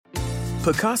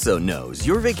Picasso knows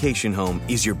your vacation home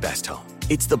is your best home.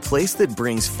 It's the place that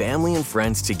brings family and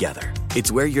friends together.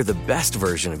 It's where you're the best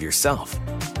version of yourself.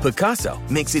 Picasso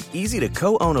makes it easy to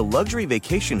co-own a luxury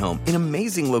vacation home in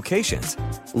amazing locations.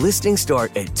 Listings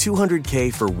start at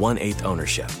 $200K for 1/8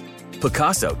 ownership.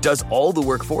 Picasso does all the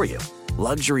work for you.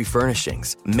 Luxury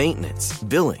furnishings, maintenance,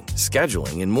 billing,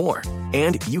 scheduling, and more.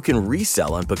 And you can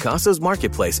resell on Picasso's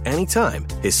marketplace anytime,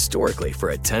 historically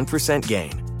for a 10%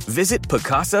 gain. Visit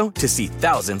Picasso to see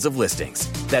thousands of listings.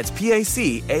 That's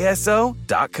PACASO.com.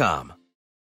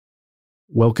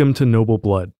 Welcome to Noble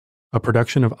Blood, a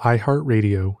production of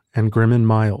iHeartRadio and Grim and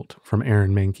Mild from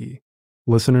Aaron Mahnke.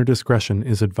 Listener discretion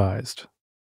is advised.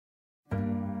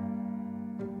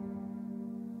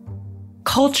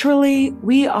 Culturally,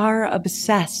 we are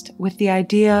obsessed with the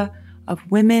idea of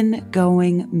women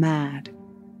going mad.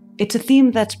 It's a theme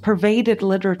that's pervaded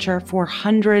literature for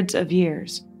hundreds of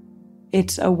years.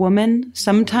 It's a woman,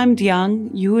 sometimes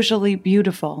young, usually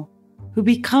beautiful, who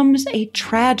becomes a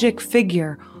tragic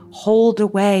figure holed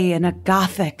away in a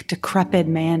gothic, decrepit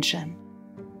mansion.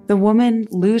 The woman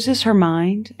loses her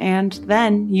mind and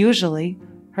then, usually,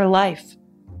 her life.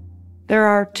 There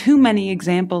are too many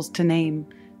examples to name.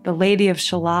 The Lady of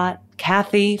Shalott,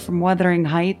 Cathy from Wuthering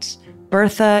Heights,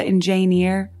 Bertha in Jane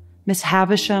Eyre, Miss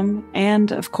Havisham,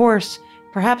 and, of course,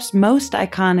 perhaps most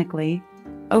iconically,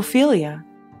 Ophelia.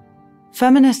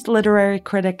 Feminist literary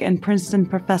critic and Princeton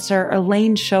professor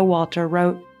Elaine Showalter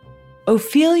wrote,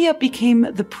 Ophelia became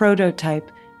the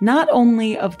prototype not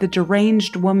only of the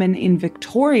deranged woman in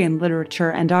Victorian literature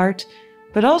and art,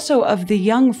 but also of the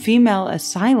young female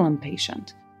asylum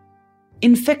patient.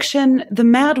 In fiction, the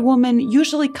mad woman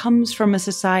usually comes from a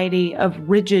society of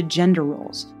rigid gender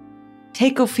roles.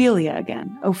 Take Ophelia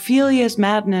again. Ophelia's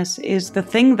madness is the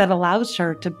thing that allows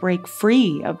her to break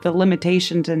free of the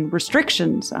limitations and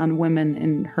restrictions on women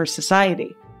in her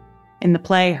society. In the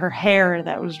play, her hair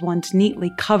that was once neatly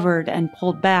covered and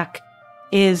pulled back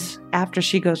is, after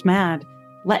she goes mad,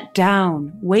 let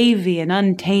down, wavy and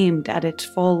untamed at its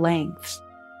full lengths.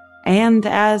 And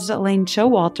as Elaine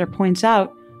Showalter points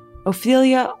out,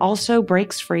 Ophelia also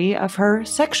breaks free of her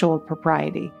sexual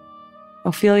propriety.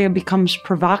 Ophelia becomes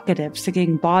provocative,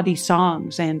 singing bawdy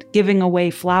songs and giving away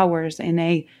flowers in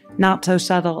a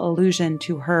not-so-subtle allusion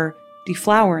to her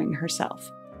deflowering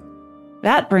herself.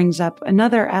 That brings up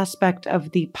another aspect of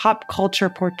the pop culture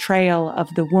portrayal of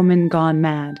the woman gone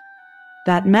mad.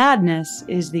 That madness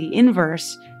is the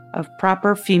inverse of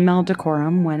proper female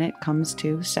decorum when it comes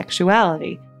to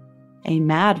sexuality. A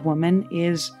mad woman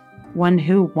is one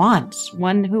who wants,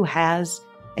 one who has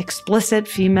explicit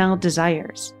female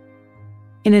desires.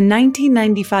 In a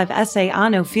 1995 essay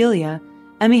on Ophelia,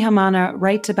 Emmy Hamana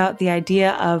writes about the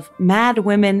idea of mad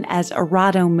women as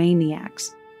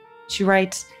erotomaniacs. She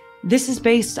writes, this is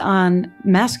based on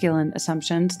masculine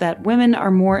assumptions that women are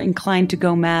more inclined to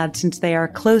go mad since they are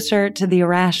closer to the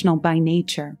irrational by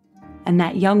nature, and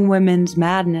that young women's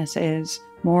madness is,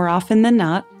 more often than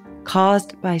not,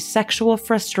 caused by sexual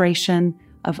frustration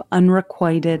of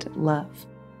unrequited love.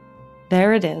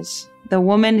 There it is. The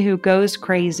woman who goes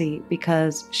crazy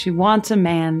because she wants a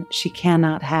man she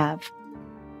cannot have.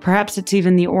 Perhaps it's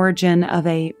even the origin of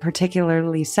a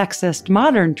particularly sexist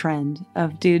modern trend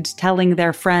of dudes telling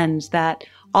their friends that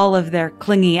all of their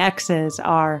clingy exes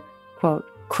are, quote,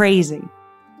 crazy.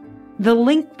 The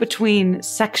link between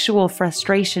sexual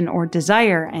frustration or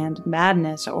desire and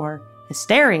madness or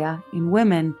hysteria in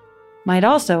women might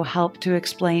also help to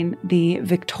explain the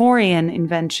Victorian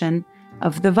invention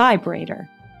of the vibrator,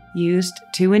 used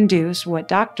to induce what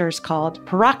doctors called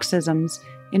paroxysms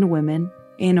in women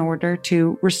in order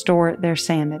to restore their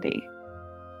sanity.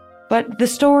 But the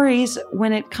stories,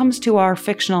 when it comes to our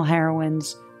fictional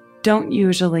heroines, don't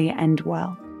usually end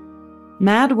well.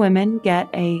 Mad women get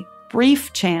a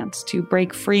brief chance to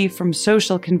break free from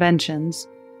social conventions,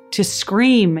 to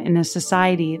scream in a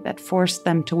society that forced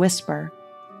them to whisper.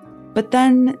 But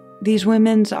then these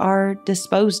women are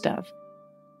disposed of.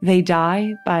 They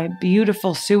die by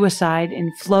beautiful suicide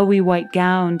in flowy white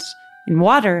gowns, in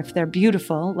water if they're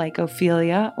beautiful, like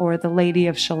Ophelia or the Lady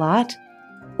of Shalott,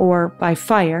 or by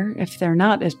fire if they're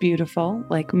not as beautiful,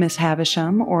 like Miss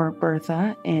Havisham or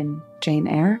Bertha in Jane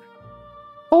Eyre.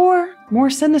 Or,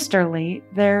 more sinisterly,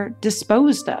 they're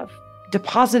disposed of,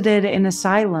 deposited in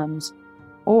asylums,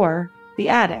 or the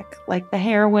attic, like the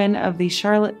heroine of the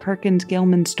Charlotte Perkins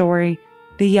Gilman story,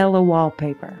 The Yellow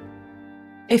Wallpaper.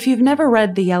 If you've never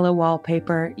read The Yellow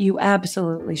Wallpaper, you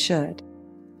absolutely should.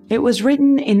 It was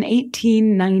written in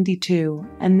 1892,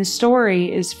 and the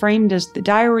story is framed as the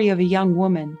diary of a young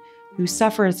woman who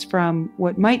suffers from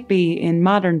what might be, in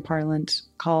modern parlance,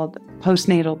 called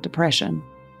postnatal depression.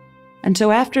 And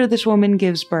so after this woman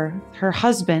gives birth, her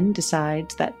husband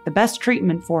decides that the best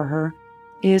treatment for her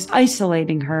is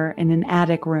isolating her in an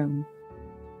attic room.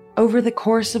 Over the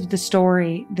course of the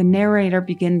story, the narrator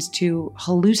begins to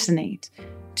hallucinate,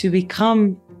 to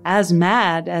become as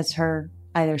mad as her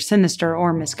either sinister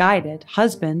or misguided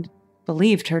husband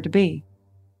believed her to be.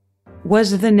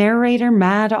 Was the narrator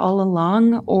mad all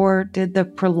along, or did the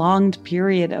prolonged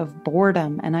period of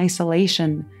boredom and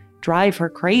isolation drive her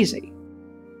crazy?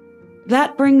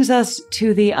 That brings us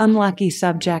to the unlucky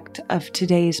subject of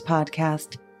today's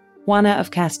podcast, Juana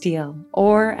of Castile,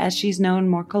 or as she's known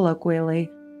more colloquially,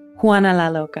 Juana La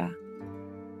Loca.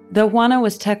 Though Juana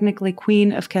was technically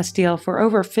Queen of Castile for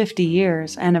over 50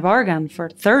 years and of Aragon for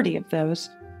 30 of those,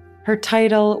 her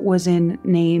title was in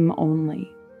name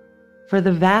only. For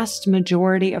the vast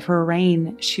majority of her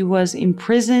reign, she was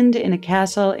imprisoned in a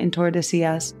castle in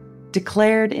Tordesillas,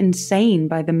 declared insane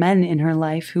by the men in her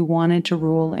life who wanted to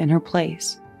rule in her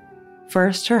place.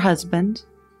 First her husband,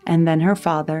 and then her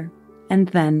father, and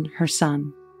then her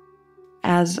son.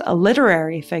 As a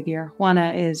literary figure,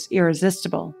 Juana is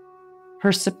irresistible.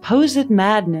 Her supposed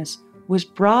madness was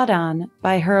brought on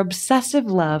by her obsessive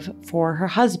love for her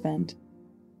husband.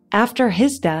 After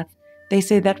his death, they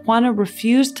say that Juana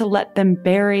refused to let them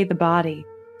bury the body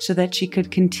so that she could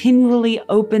continually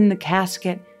open the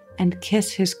casket and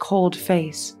kiss his cold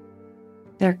face.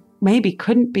 There maybe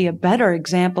couldn't be a better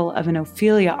example of an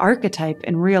Ophelia archetype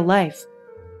in real life,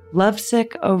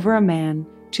 lovesick over a man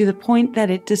to the point that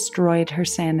it destroyed her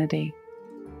sanity.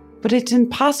 But it's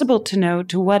impossible to know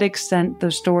to what extent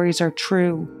those stories are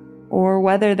true, or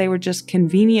whether they were just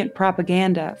convenient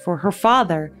propaganda for her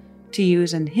father to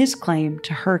use in his claim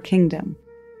to her kingdom.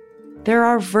 There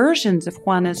are versions of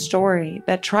Juana's story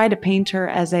that try to paint her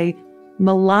as a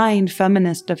maligned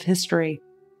feminist of history,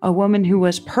 a woman who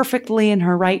was perfectly in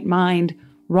her right mind,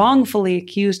 wrongfully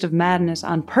accused of madness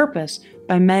on purpose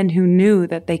by men who knew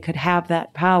that they could have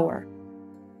that power.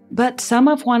 But some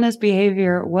of Juana's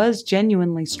behavior was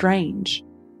genuinely strange,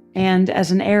 and as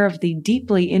an heir of the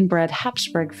deeply inbred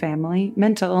Habsburg family,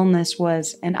 mental illness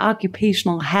was an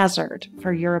occupational hazard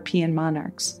for European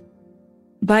monarchs.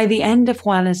 By the end of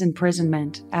Juana's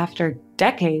imprisonment, after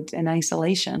decades in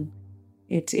isolation,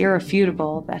 it's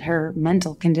irrefutable that her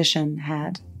mental condition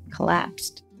had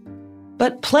collapsed.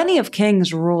 But plenty of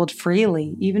kings ruled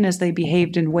freely, even as they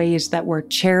behaved in ways that were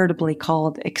charitably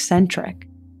called eccentric.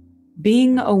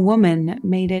 Being a woman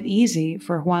made it easy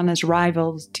for Juana's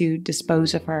rivals to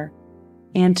dispose of her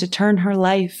and to turn her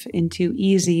life into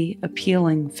easy,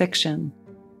 appealing fiction.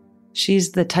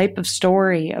 She's the type of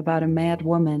story about a mad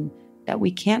woman that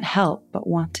we can't help but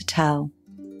want to tell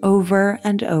over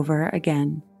and over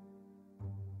again.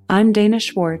 I'm Dana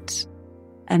Schwartz,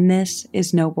 and this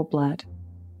is Noble Blood.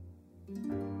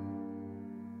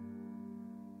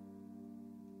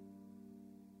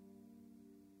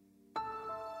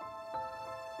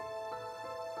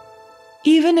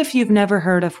 Even if you've never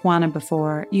heard of Juana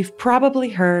before, you've probably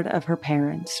heard of her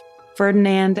parents,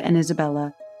 Ferdinand and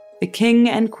Isabella, the king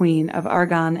and queen of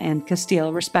Aragon and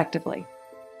Castile, respectively.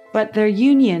 But their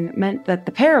union meant that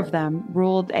the pair of them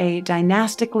ruled a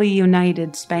dynastically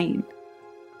united Spain.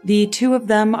 The two of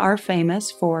them are famous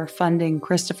for funding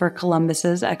Christopher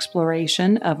Columbus's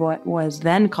exploration of what was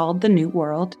then called the New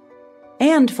World,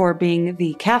 and for being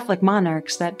the Catholic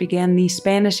monarchs that began the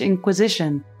Spanish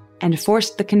Inquisition and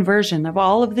forced the conversion of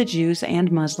all of the Jews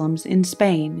and Muslims in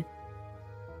Spain.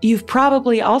 You've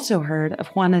probably also heard of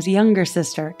Juana's younger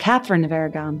sister, Catherine of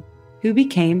Aragon, who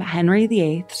became Henry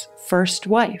VIII's first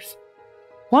wife.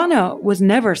 Juana was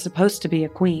never supposed to be a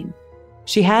queen.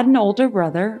 She had an older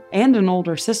brother and an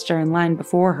older sister in line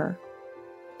before her.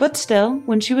 But still,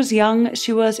 when she was young,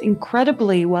 she was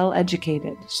incredibly well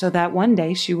educated, so that one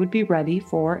day she would be ready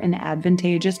for an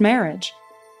advantageous marriage.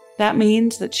 That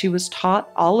means that she was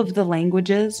taught all of the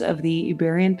languages of the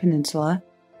Iberian Peninsula,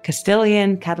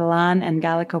 Castilian, Catalan, and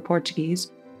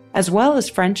Gallico-Portuguese, as well as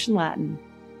French and Latin.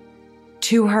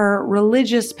 To her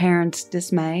religious parents'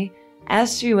 dismay,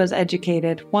 as she was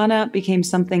educated, Juana became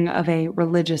something of a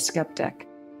religious skeptic.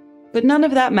 But none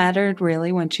of that mattered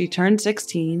really when she turned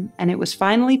 16, and it was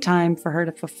finally time for her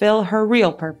to fulfill her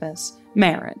real purpose,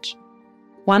 marriage.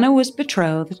 Juana was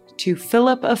betrothed to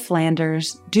Philip of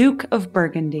Flanders, Duke of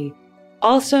Burgundy,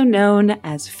 also known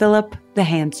as Philip the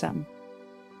Handsome.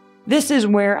 This is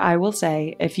where I will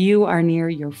say, if you are near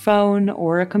your phone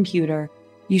or a computer,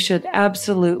 you should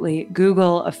absolutely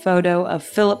Google a photo of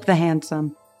Philip the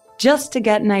Handsome, just to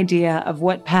get an idea of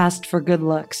what passed for good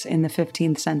looks in the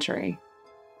 15th century.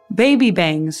 Baby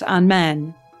bangs on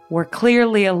men were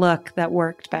clearly a look that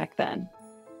worked back then.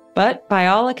 But by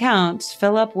all accounts,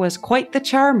 Philip was quite the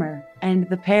charmer, and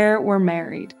the pair were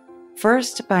married,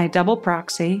 first by double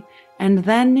proxy and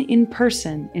then in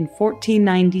person in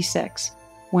 1496,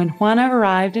 when Juana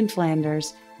arrived in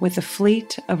Flanders with a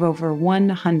fleet of over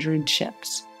 100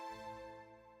 ships.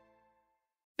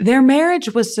 Their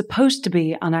marriage was supposed to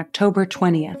be on October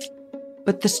 20th,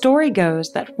 but the story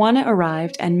goes that Juana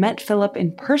arrived and met Philip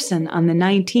in person on the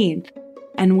 19th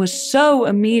and was so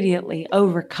immediately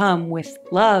overcome with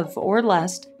love or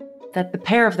lust that the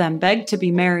pair of them begged to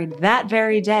be married that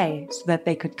very day so that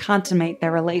they could consummate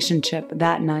their relationship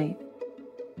that night.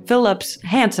 Philip's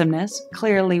handsomeness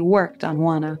clearly worked on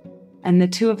Juana, and the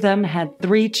two of them had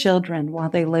 3 children while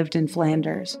they lived in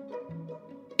Flanders.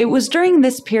 It was during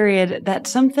this period that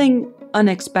something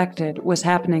unexpected was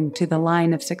happening to the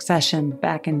line of succession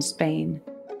back in Spain.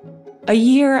 A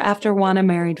year after Juana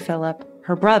married Philip,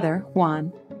 her brother,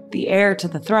 Juan, the heir to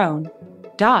the throne,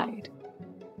 died.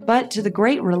 But to the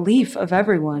great relief of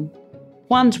everyone,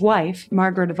 Juan's wife,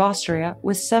 Margaret of Austria,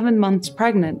 was 7 months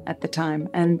pregnant at the time,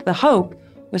 and the hope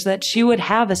was that she would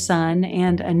have a son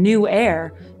and a new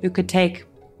heir who could take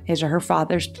his or her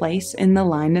father's place in the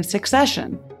line of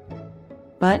succession.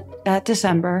 But that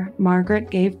December, Margaret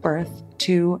gave birth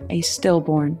to a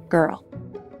stillborn girl.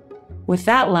 With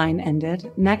that line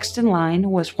ended, next in line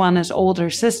was Juana's older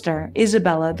sister,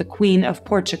 Isabella, the Queen of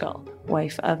Portugal,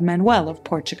 wife of Manuel of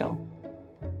Portugal.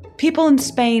 People in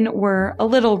Spain were a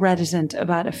little reticent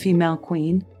about a female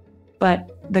queen, but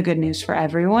the good news for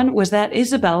everyone was that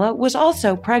Isabella was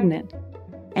also pregnant,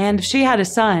 and if she had a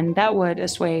son, that would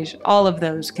assuage all of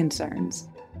those concerns.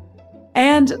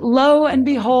 And lo and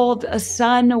behold, a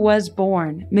son was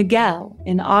born, Miguel,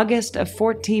 in August of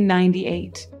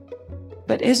 1498.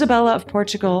 But Isabella of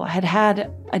Portugal had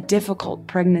had a difficult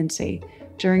pregnancy,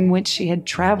 during which she had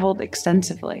traveled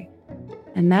extensively.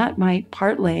 And that might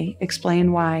partly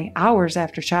explain why, hours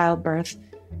after childbirth,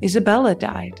 Isabella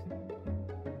died.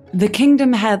 The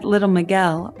kingdom had little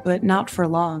Miguel, but not for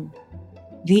long.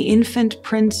 The infant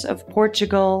prince of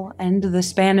Portugal and the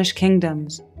Spanish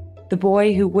kingdoms, the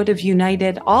boy who would have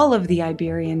united all of the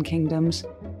Iberian kingdoms,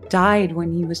 died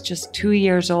when he was just 2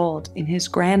 years old in his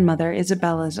grandmother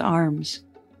Isabella's arms.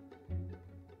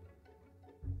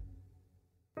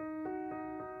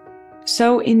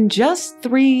 So in just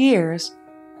 3 years,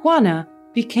 Juana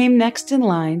became next in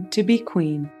line to be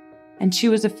queen, and she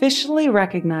was officially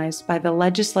recognized by the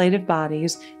legislative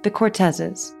bodies, the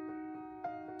Corteses.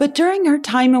 But during her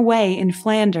time away in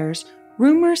Flanders,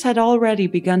 rumors had already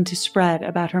begun to spread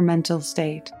about her mental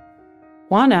state.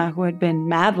 Juana, who had been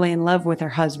madly in love with her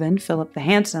husband, Philip the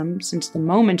Handsome, since the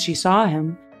moment she saw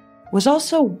him, was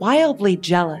also wildly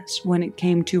jealous when it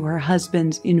came to her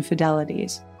husband's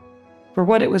infidelities. For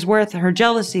what it was worth, her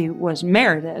jealousy was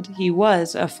merited. He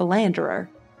was a philanderer.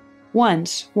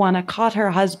 Once, Juana caught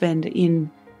her husband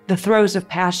in the throes of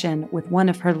passion with one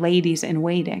of her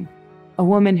ladies-in-waiting, a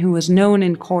woman who was known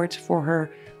in court for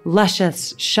her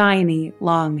luscious, shiny,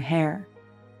 long hair.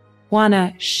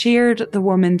 Juana sheared the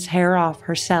woman's hair off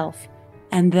herself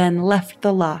and then left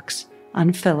the locks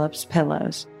on Philip's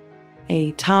pillows.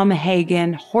 A Tom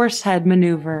Hagen horsehead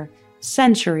maneuver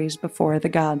centuries before The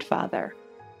Godfather.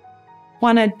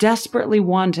 Juana desperately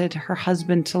wanted her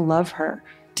husband to love her,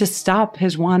 to stop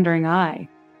his wandering eye.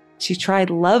 She tried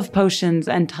love potions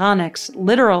and tonics,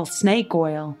 literal snake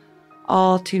oil,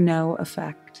 all to no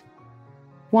effect.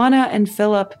 Juana and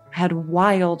Philip had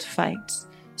wild fights.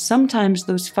 Sometimes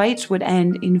those fights would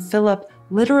end in Philip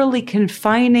literally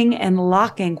confining and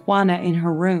locking Juana in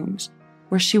her rooms,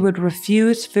 where she would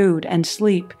refuse food and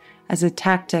sleep as a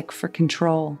tactic for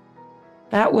control.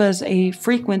 That was a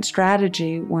frequent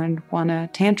strategy when Juana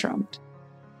tantrumed.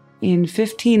 In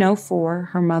 1504,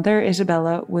 her mother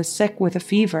Isabella was sick with a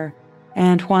fever,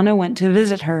 and Juana went to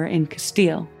visit her in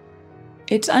Castile.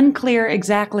 It's unclear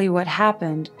exactly what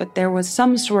happened, but there was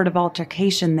some sort of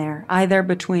altercation there, either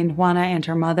between Juana and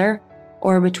her mother,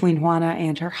 or between Juana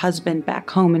and her husband back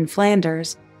home in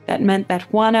Flanders, that meant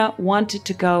that Juana wanted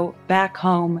to go back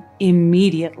home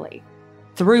immediately,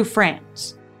 through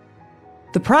France.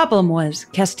 The problem was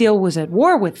Castile was at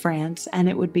war with France, and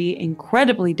it would be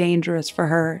incredibly dangerous for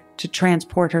her to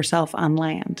transport herself on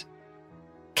land.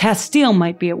 Castile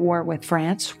might be at war with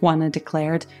France, Juana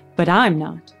declared, but I'm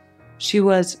not. She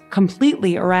was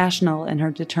completely irrational in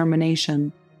her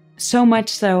determination, so much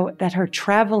so that her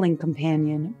traveling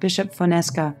companion, Bishop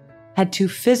Fonesca, had to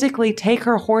physically take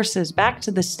her horses back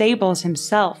to the stables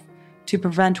himself to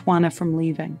prevent Juana from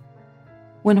leaving.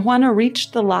 When Juana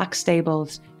reached the lock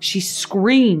stables, she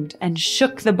screamed and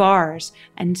shook the bars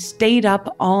and stayed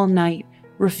up all night,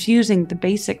 refusing the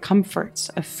basic comforts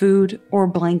of food or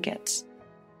blankets.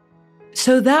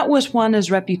 So that was Juana's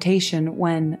reputation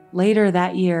when, later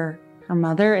that year, her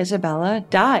mother Isabella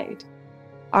died.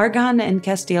 Aragon and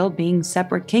Castile being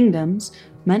separate kingdoms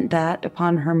meant that,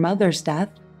 upon her mother's death,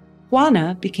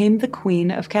 Juana became the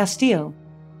Queen of Castile,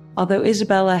 although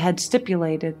Isabella had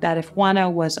stipulated that if Juana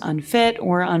was unfit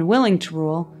or unwilling to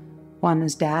rule,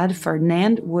 Juana's dad,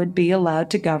 Ferdinand, would be allowed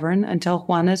to govern until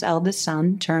Juana's eldest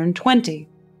son turned 20.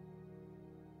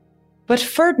 But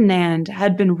Ferdinand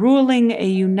had been ruling a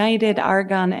united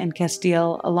Aragon and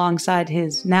Castile alongside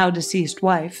his now-deceased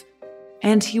wife,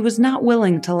 and he was not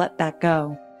willing to let that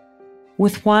go.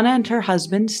 With Juana and her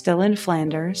husband still in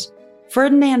Flanders,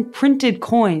 Ferdinand printed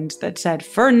coins that said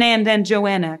Ferdinand and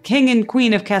Joanna, King and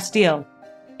Queen of Castile,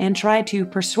 and tried to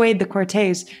persuade the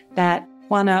Cortes that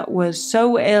Juana was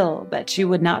so ill that she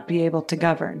would not be able to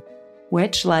govern,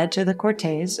 which led to the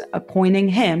Cortes appointing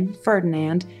him,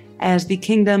 Ferdinand, as the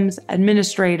kingdom's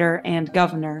administrator and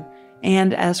governor,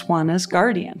 and as Juana's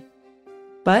guardian.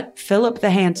 But Philip the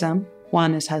Handsome,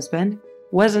 Juana's husband,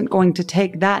 wasn't going to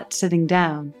take that sitting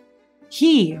down.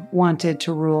 He wanted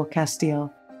to rule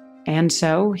Castile, and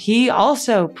so he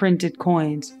also printed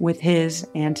coins with his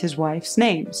and his wife's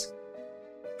names.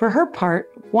 For her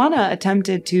part, Juana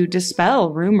attempted to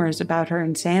dispel rumors about her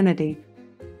insanity.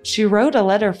 She wrote a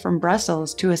letter from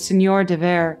Brussels to a Seigneur de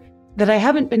Vere that I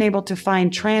haven't been able to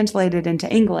find translated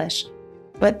into English,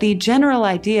 but the general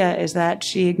idea is that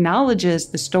she acknowledges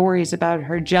the stories about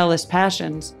her jealous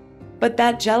passions, but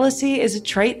that jealousy is a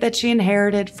trait that she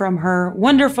inherited from her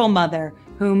wonderful mother,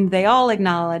 whom they all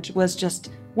acknowledge was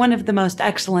just one of the most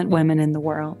excellent women in the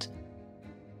world.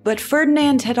 But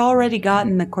Ferdinand had already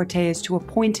gotten the Cortes to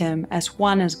appoint him as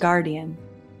Juana's guardian,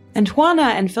 and Juana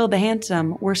and Phil the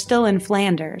Handsome were still in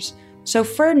Flanders, so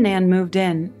Ferdinand moved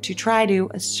in to try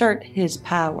to assert his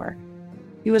power.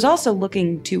 He was also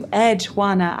looking to edge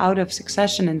Juana out of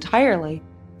succession entirely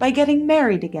by getting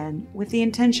married again with the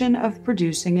intention of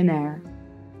producing an heir.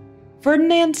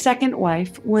 Ferdinand's second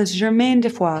wife was Germaine de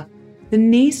Foix, the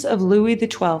niece of Louis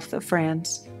XII of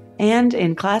France, and,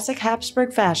 in classic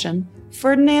Habsburg fashion,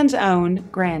 Ferdinand's own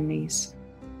grandniece.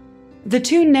 The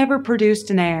two never produced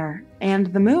an heir, and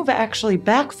the move actually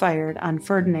backfired on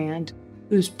Ferdinand,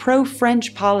 whose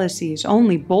pro-French policies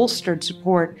only bolstered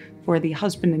support for the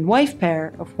husband and wife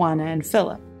pair of Juana and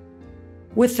Philip.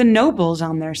 With the nobles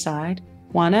on their side,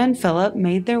 Juana and Philip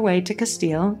made their way to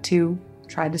Castile to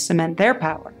try to cement their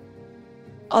power.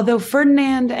 Although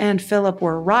Ferdinand and Philip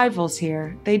were rivals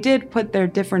here, they did put their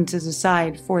differences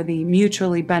aside for the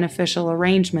mutually beneficial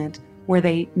arrangement where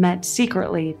they met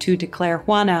secretly to declare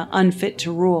Juana unfit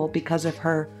to rule because of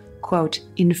her, quote,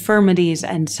 infirmities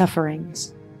and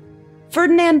sufferings.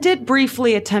 Ferdinand did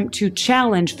briefly attempt to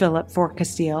challenge Philip for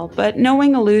Castile, but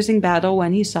knowing a losing battle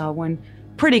when he saw one,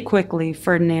 pretty quickly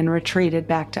Ferdinand retreated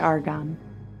back to Aragon.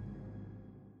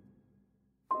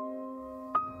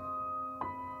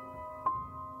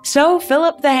 So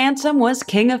Philip the Handsome was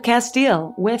King of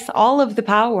Castile, with all of the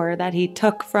power that he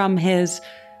took from his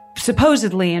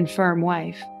supposedly infirm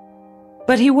wife.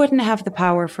 But he wouldn't have the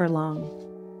power for long.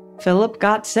 Philip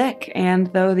got sick, and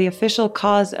though the official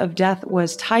cause of death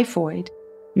was typhoid,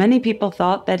 many people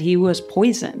thought that he was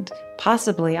poisoned,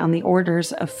 possibly on the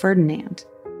orders of Ferdinand.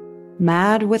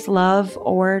 Mad with love,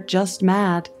 or just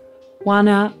mad,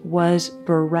 Juana was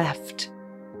bereft.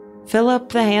 Philip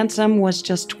the Handsome was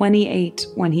just 28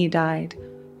 when he died.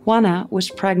 Juana was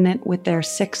pregnant with their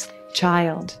 6th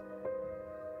child.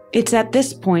 It's at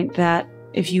this point that,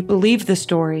 if you believe the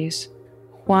stories,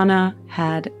 Juana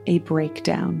had a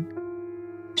breakdown.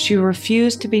 She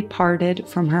refused to be parted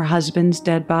from her husband's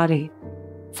dead body.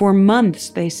 For months,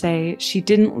 they say, she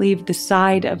didn't leave the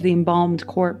side of the embalmed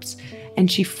corpse,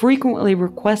 and she frequently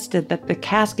requested that the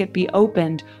casket be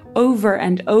opened over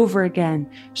and over again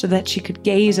so that she could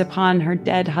gaze upon her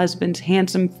dead husband's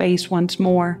handsome face once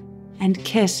more and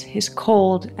kiss his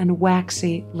cold and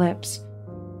waxy lips.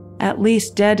 At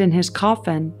least dead in his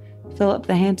coffin, Philip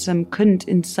the Handsome couldn't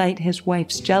incite his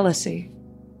wife's jealousy.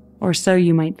 Or so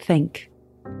you might think.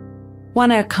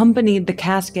 Juana accompanied the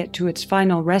casket to its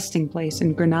final resting place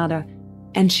in Granada,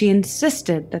 and she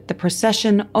insisted that the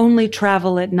procession only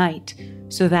travel at night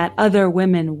so that other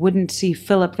women wouldn't see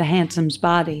Philip the Handsome's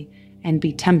body and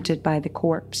be tempted by the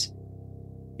corpse.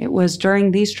 It was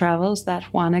during these travels that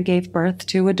Juana gave birth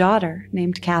to a daughter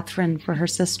named Catherine for her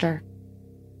sister.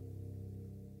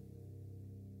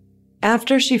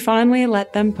 After she finally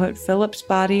let them put Philip's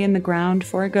body in the ground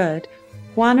for good,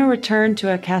 Juana returned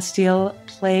to a Castile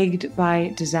plagued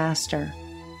by disaster,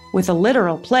 with a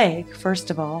literal plague,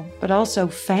 first of all, but also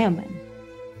famine.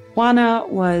 Juana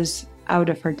was out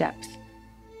of her depth.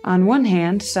 On one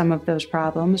hand, some of those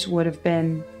problems would have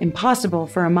been impossible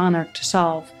for a monarch to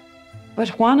solve,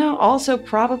 But Juana also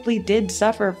probably did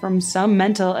suffer from some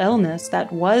mental illness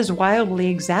that was wildly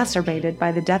exacerbated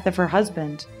by the death of her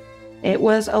husband. It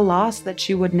was a loss that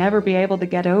she would never be able to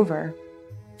get over.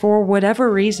 For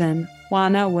whatever reason,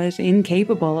 Juana was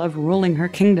incapable of ruling her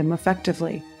kingdom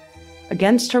effectively.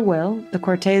 Against her will, the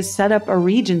Cortes set up a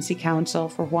regency council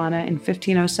for Juana in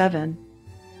 1507,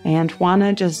 and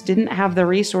Juana just didn't have the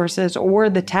resources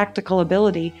or the tactical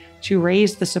ability to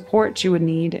raise the support she would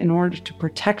need in order to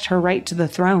protect her right to the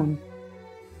throne.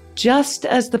 Just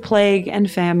as the plague and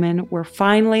famine were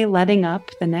finally letting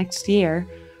up the next year,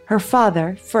 her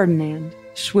father, Ferdinand,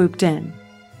 swooped in.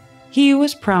 He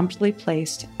was promptly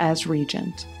placed as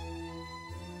regent.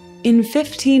 In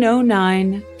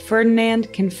 1509,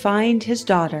 Ferdinand confined his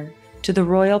daughter to the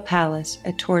royal palace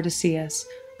at Tordesillas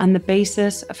on the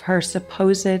basis of her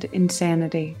supposed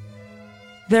insanity.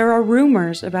 There are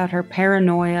rumors about her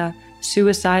paranoia,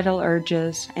 suicidal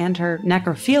urges, and her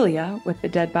necrophilia with the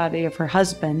dead body of her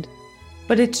husband,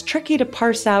 but it's tricky to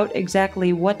parse out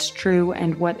exactly what's true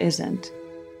and what isn't.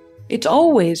 It's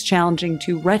always challenging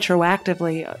to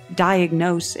retroactively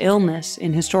diagnose illness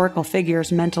in historical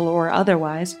figures, mental or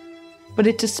otherwise, but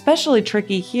it's especially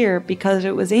tricky here because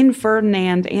it was in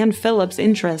Ferdinand and Philip's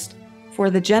interest for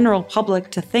the general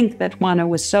public to think that Juana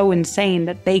was so insane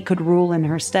that they could rule in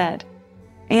her stead.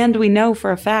 And we know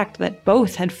for a fact that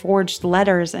both had forged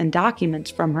letters and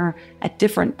documents from her at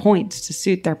different points to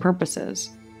suit their purposes.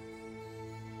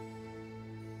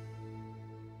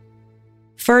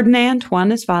 Ferdinand,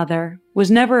 Juana's father,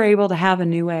 was never able to have a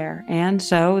new heir, and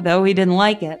so, though he didn't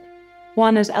like it,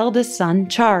 Juana's eldest son,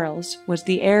 Charles, was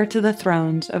the heir to the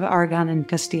thrones of Aragon and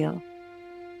Castile.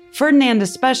 Ferdinand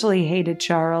especially hated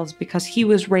Charles because he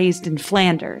was raised in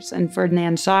Flanders, and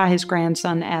Ferdinand saw his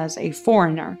grandson as a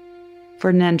foreigner.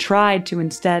 Ferdinand tried to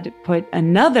instead put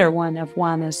another one of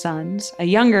Juana's sons, a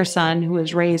younger son who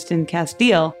was raised in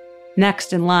Castile,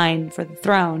 next in line for the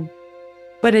throne,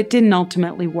 but it didn't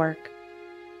ultimately work.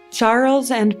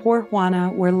 Charles and poor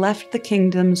Juana were left the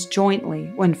kingdoms jointly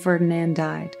when Ferdinand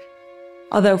died,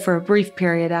 although for a brief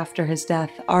period after his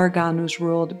death, Aragon was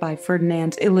ruled by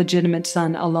Ferdinand's illegitimate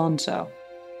son Alonso.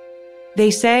 They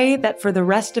say that for the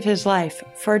rest of his life,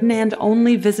 Ferdinand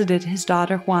only visited his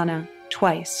daughter Juana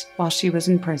twice while she was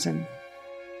in prison.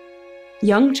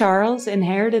 Young Charles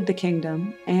inherited the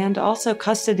kingdom and also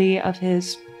custody of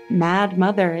his mad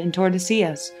mother in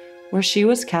Tordesillas, where she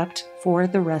was kept for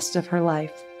the rest of her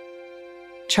life.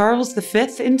 Charles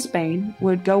V in Spain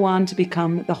would go on to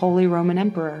become the Holy Roman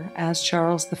Emperor as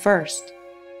Charles I.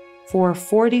 For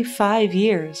 45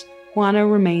 years, Juana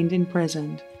remained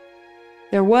imprisoned.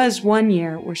 There was 1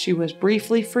 year where she was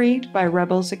briefly freed by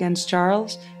rebels against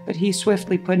Charles, but he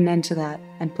swiftly put an end to that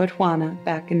and put Juana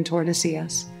back in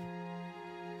Tordesillas.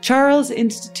 Charles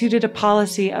instituted a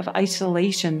policy of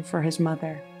isolation for his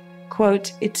mother.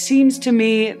 Quote, "It seems to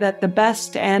me that the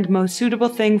best and most suitable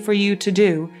thing for you to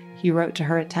do," he wrote to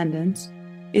her attendants,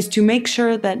 "is to make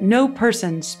sure that no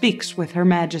person speaks with Her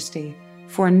Majesty,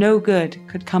 for no good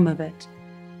could come of it."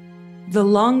 The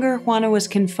longer Juana was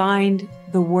confined,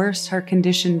 the worse her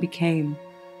condition became.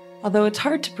 Although it's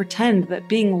hard to pretend that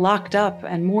being locked up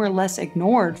and more or less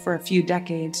ignored for a few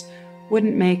decades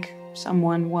wouldn't make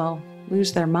someone, well,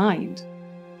 lose their mind.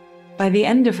 By the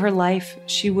end of her life,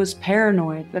 she was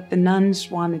paranoid that the nuns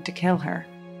wanted to kill her.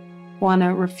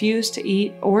 Juana refused to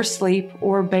eat or sleep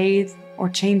or bathe or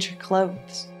change her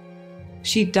clothes.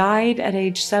 She died at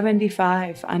age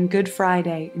 75 on Good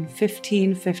Friday in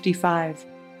 1555.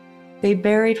 They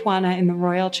buried Juana in the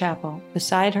royal chapel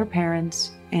beside her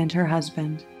parents and her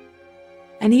husband.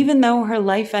 And even though her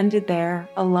life ended there,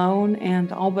 alone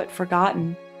and all but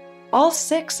forgotten, all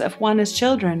 6 of Juana's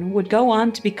children would go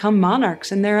on to become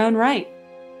monarchs in their own right.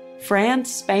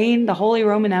 France, Spain, the Holy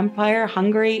Roman Empire,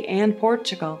 Hungary, and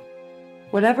Portugal.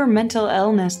 Whatever mental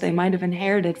illness they might have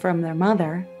inherited from their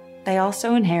mother, they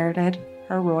also inherited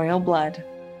her royal blood.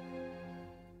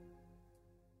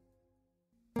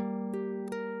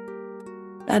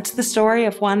 That's the story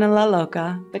of Juana La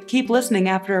Loca, but keep listening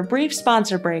after a brief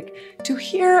sponsor break to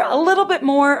hear a little bit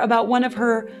more about one of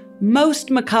her most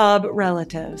macabre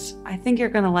relatives. I think you're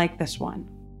going to like this one.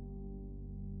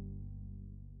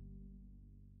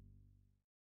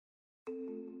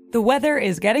 The weather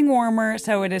is getting warmer,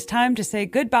 so it is time to say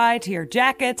goodbye to your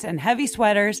jackets and heavy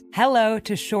sweaters. Hello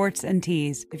to shorts and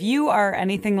tees. If you are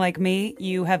anything like me,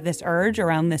 you have this urge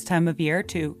around this time of year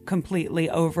to completely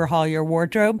overhaul your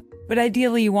wardrobe, but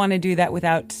ideally you want to do that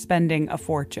without spending a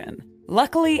fortune.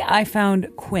 Luckily, I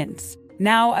found Quince.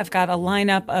 Now I've got a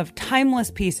lineup of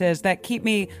timeless pieces that keep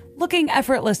me looking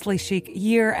effortlessly chic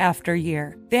year after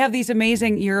year. They have these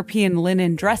amazing European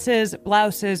linen dresses,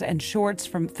 blouses, and shorts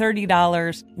from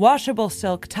 $30, washable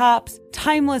silk tops,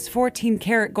 timeless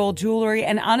 14-karat gold jewelry,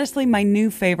 and honestly, my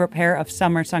new favorite pair of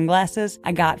summer sunglasses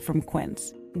I got from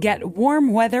Quince. Get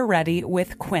warm weather ready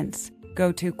with Quince.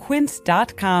 Go to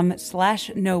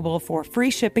quince.com/noble for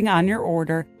free shipping on your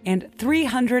order and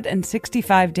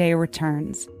 365-day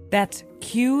returns. That's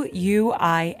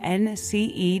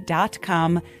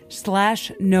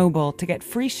QUINCE.com/noble to get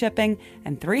free shipping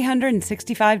and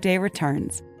 365-day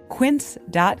returns.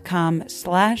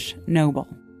 Quince.com/noble.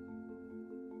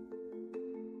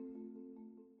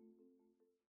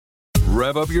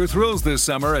 Rev up your thrills this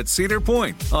summer at Cedar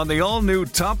Point on the all-new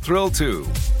Top Thrill 2.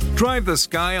 Drive the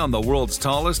sky on the world's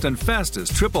tallest and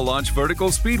fastest triple-launch vertical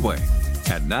speedway.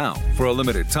 And now, for a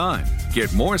limited time,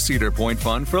 get more Cedar Point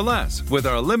fun for less with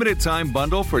our limited-time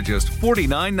bundle for just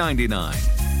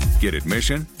 $49.99. Get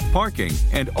admission, parking,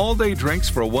 and all-day drinks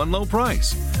for one low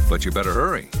price. But you better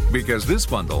hurry, because this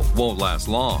bundle won't last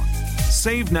long.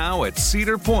 Save now at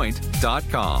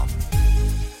cedarpoint.com.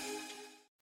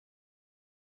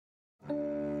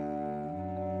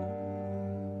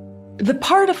 The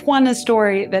part of Juana's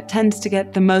story that tends to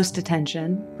get the most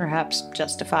attention, perhaps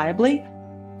justifiably,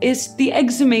 is the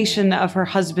exhumation of her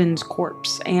husband's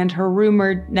corpse and her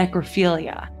rumored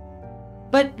necrophilia.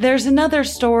 But there's another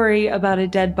story about a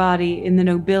dead body in the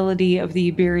nobility of the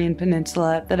Iberian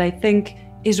Peninsula that I think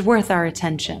is worth our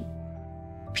attention.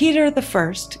 Peter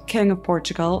I, King of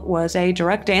Portugal, was a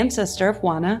direct ancestor of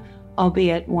Juana,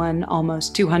 albeit one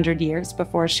almost 200 years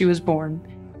before she was born.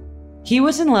 He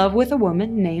was in love with a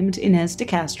woman named Inés de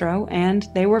Castro, and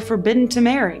they were forbidden to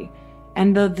marry.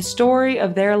 And though the story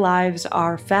of their lives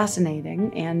are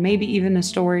fascinating, and maybe even a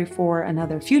story for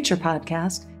another future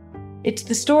podcast, it's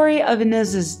the story of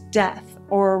Inés's death,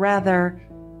 or rather,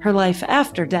 her life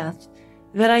after death,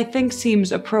 that I think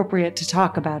seems appropriate to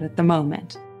talk about at the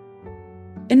moment.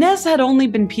 Inés had only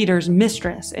been Peter's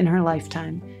mistress in her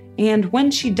lifetime, and when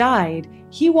she died,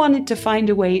 he wanted to find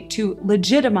a way to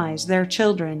legitimize their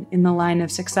children in the line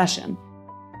of succession.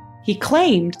 He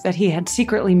claimed that he had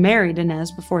secretly married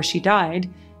Inés before she died,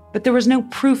 but there was no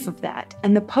proof of that,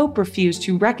 and the Pope refused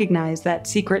to recognize that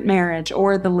secret marriage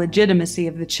or the legitimacy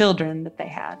of the children that they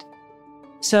had.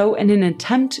 So, in an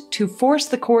attempt to force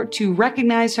the court to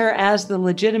recognize her as the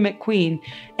legitimate queen,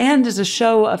 and as a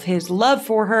show of his love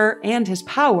for her and his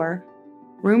power,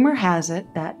 rumor has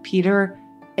it that Peter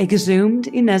exhumed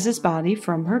Inés's body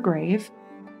from her grave,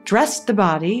 dressed the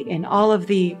body in all of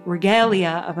the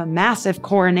regalia of a massive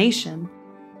coronation,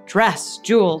 dress,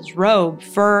 jewels, robe,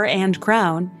 fur, and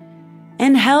crown,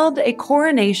 and held a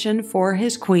coronation for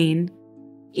his queen,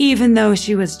 even though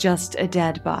she was just a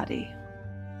dead body.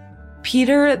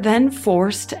 Peter then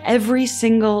forced every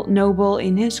single noble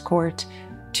in his court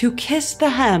to kiss the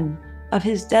hem of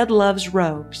his dead love's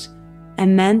robes,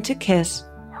 and then to kiss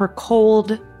her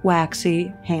cold,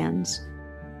 waxy hands.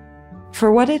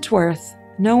 For what it's worth,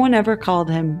 no one ever called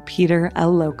him Peter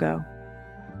El Loco.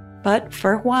 But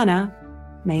for Juana,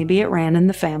 maybe it ran in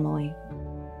the family.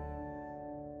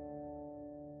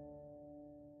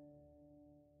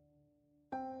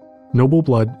 Noble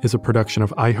Blood is a production of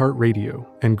iHeartRadio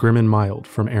and Grim and Mild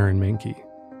from Aaron Mahnke.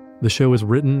 The show is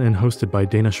written and hosted by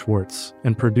Dana Schwartz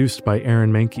and produced by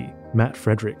Aaron Mahnke, Matt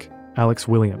Frederick, Alex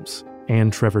Williams,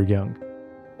 and Trevor Young.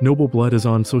 Noble Blood is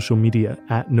on social media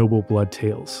at Noble Blood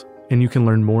Tales, and you can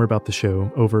learn more about the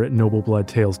show over at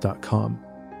noblebloodtales.com.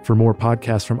 For more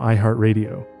podcasts from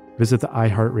iHeartRadio, visit the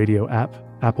iHeartRadio app,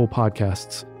 Apple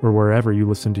Podcasts, or wherever you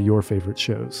listen to your favorite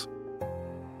shows.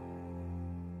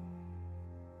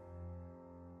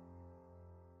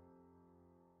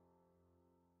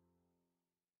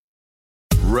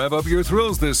 Rev up your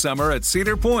thrills this summer at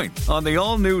Cedar Point on the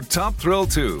all-new Top Thrill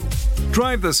 2.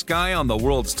 Drive the sky on the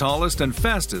world's tallest and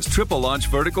fastest triple-launch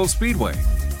vertical speedway.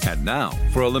 And now,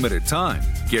 for a limited time,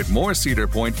 get more Cedar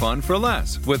Point fun for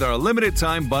less with our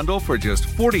limited-time bundle for just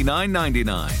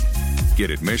 $49.99.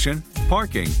 Get admission,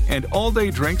 parking, and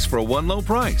all-day drinks for one low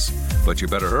price. But you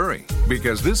better hurry,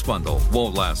 because this bundle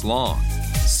won't last long.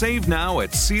 Save now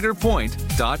at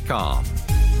cedarpoint.com.